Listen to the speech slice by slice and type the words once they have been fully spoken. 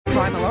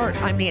Crime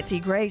Alert. I'm Nancy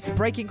Grace.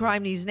 Breaking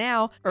crime news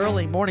now.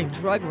 Early morning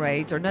drug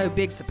raids are no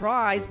big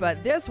surprise,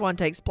 but this one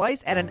takes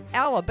place at an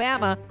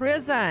Alabama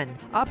prison.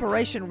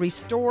 Operation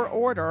Restore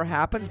Order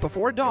happens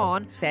before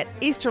dawn at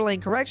Easterling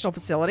Correctional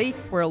Facility,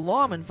 where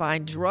lawmen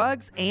find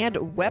drugs and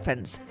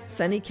weapons.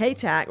 Sonny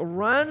Katak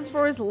runs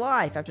for his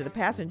life after the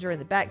passenger in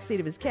the back seat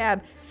of his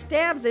cab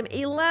stabs him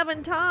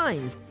 11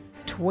 times.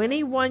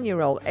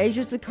 21-year-old Asia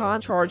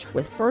Zakan charged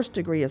with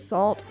first-degree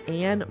assault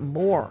and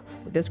more.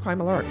 With this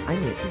Crime Alert,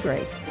 I'm Nancy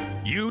Grace.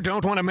 You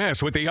don't want to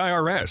mess with the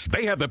IRS.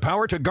 They have the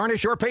power to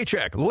garnish your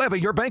paycheck, levy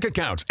your bank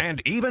accounts,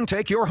 and even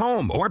take your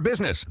home or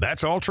business.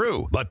 That's all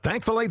true. But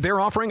thankfully,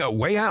 they're offering a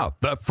way out.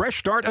 The Fresh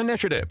Start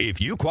Initiative.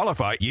 If you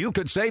qualify, you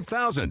could save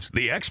thousands.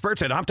 The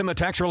experts at Optima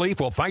Tax Relief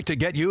will fight to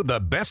get you the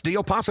best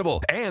deal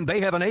possible. And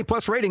they have an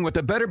A-plus rating with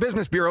the Better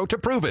Business Bureau to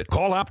prove it.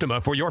 Call Optima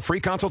for your free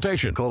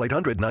consultation. Call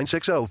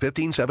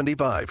 800-960-1575.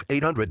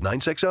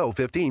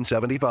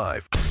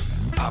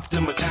 800-960-1575.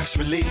 Optima Tax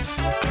Relief.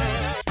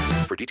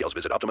 For details,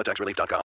 visit OptimaTaxRelief.com.